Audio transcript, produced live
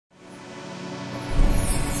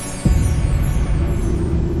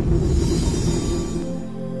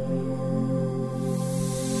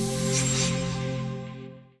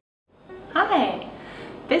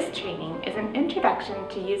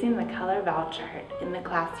introduction to using the color vowel chart in the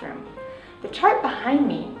classroom. The chart behind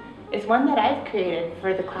me is one that I've created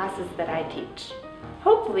for the classes that I teach.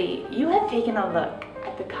 Hopefully, you have taken a look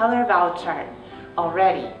at the color vowel chart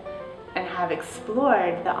already and have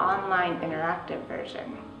explored the online interactive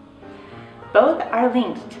version. Both are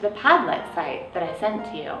linked to the Padlet site that I sent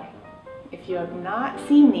to you. If you have not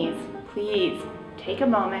seen these, please take a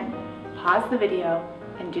moment, pause the video,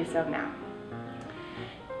 and do so now.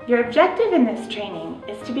 Your objective in this training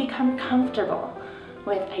is to become comfortable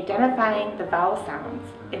with identifying the vowel sounds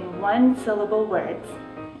in one-syllable words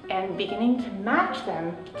and beginning to match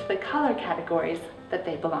them to the color categories that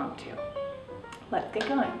they belong to. Let's get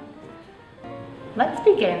going. Let's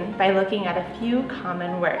begin by looking at a few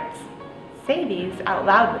common words. Say these out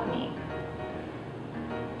loud with me.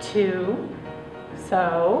 To,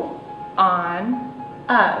 so, on,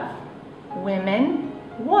 of, women,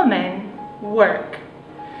 woman, work.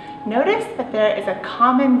 Notice that there is a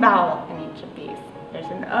common vowel in each of these. There's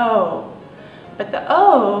an O, but the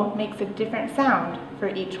O makes a different sound for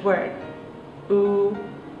each word. Oo,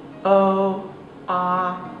 O,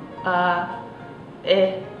 ah,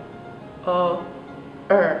 I, o,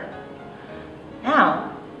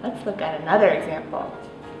 Now, let's look at another example.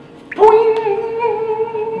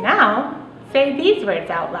 Now, say these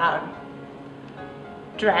words out loud.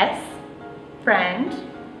 Dress, friend,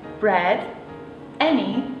 bread,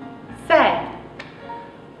 any, said.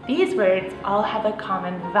 These words all have a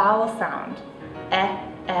common vowel sound,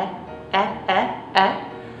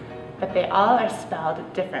 but they all are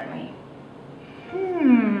spelled differently.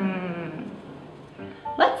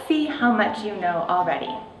 Let's see how much you know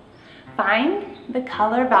already. Find the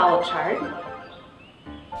color vowel chart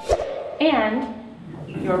and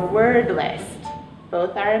your word list.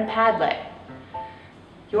 Both are in Padlet.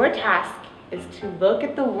 Your task is to look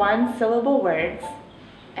at the one-syllable words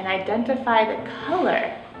and identify the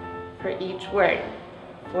color for each word.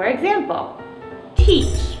 For example,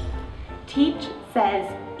 teach. Teach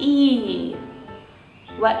says E.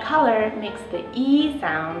 What color makes the E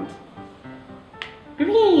sound?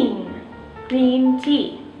 Green. Green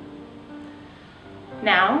tea.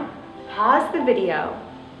 Now, pause the video,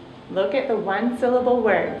 look at the one-syllable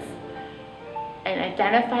words, and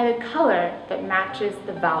identify the color that matches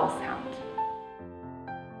the vowel sound.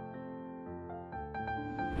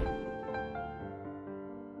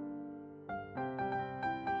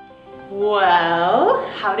 Well,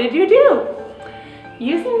 how did you do?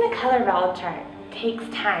 Using the color vowel chart takes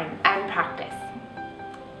time and practice.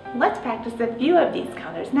 Let's practice a few of these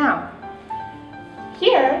colors now.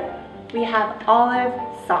 Here we have olive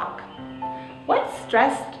sock. What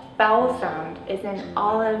stressed vowel sound is in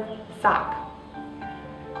olive sock?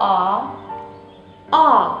 Aw,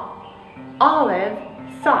 aw, olive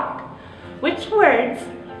sock. Which words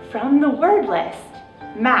from the word list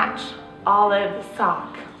match olive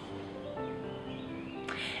sock?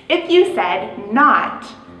 If you said not,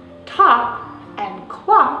 top, and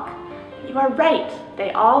clock, you are right.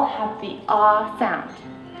 They all have the ah sound.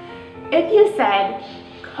 If you said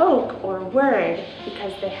Coke or word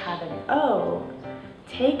because they have an O,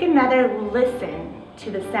 take another listen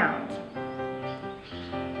to the sound.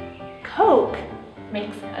 Coke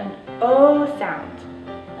makes an O sound,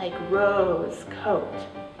 like rose, coat.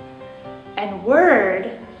 And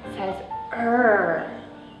word says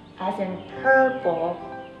as in purple,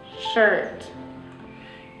 shirt.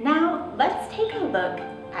 Now let's take a look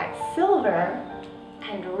at silver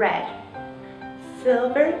and red.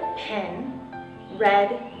 Silver pin, red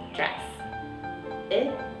dress.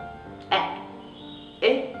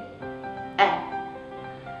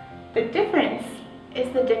 The difference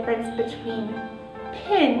is the difference between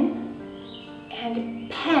pin and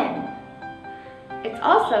pen. It's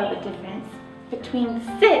also the difference between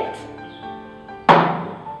sit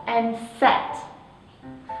and set.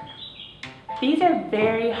 These are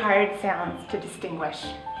very hard sounds to distinguish.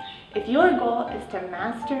 If your goal is to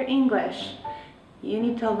master English, you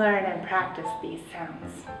need to learn and practice these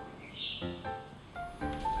sounds.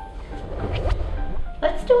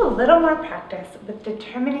 Let's do a little more practice with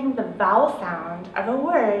determining the vowel sound of a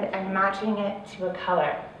word and matching it to a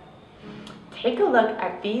color. Take a look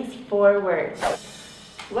at these 4 words.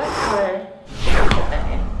 What color should we put them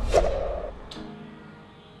in?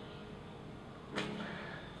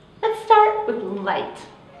 Let's start with light.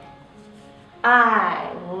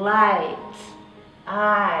 I, light.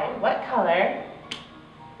 I, what color?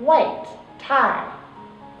 White, tie.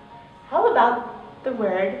 How about the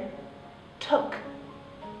word took?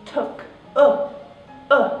 Took,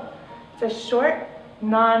 It's a short,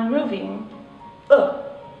 non-moving,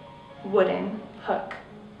 wooden hook.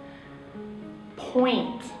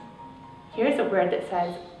 Point, Here's a word that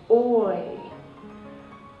says oi,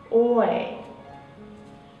 oi.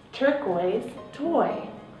 Turquoise, toy.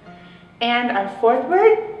 And our fourth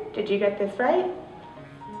word, did you get this right?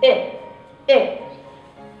 It.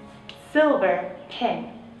 Silver,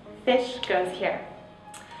 pin. Fish goes here.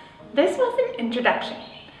 This was an introduction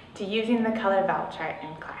to using the color vowel chart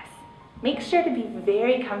in class. Make sure to be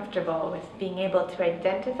very comfortable with being able to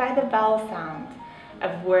identify the vowel sounds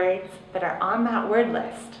of words that are on that word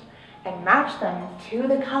list and match them to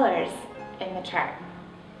the colors in the chart.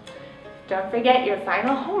 Don't forget your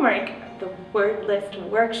final homework, the word list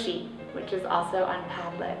worksheet, which is also on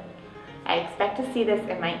Padlet. I expect to see this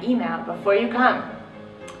in my email before you come.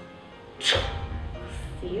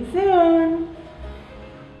 See you soon.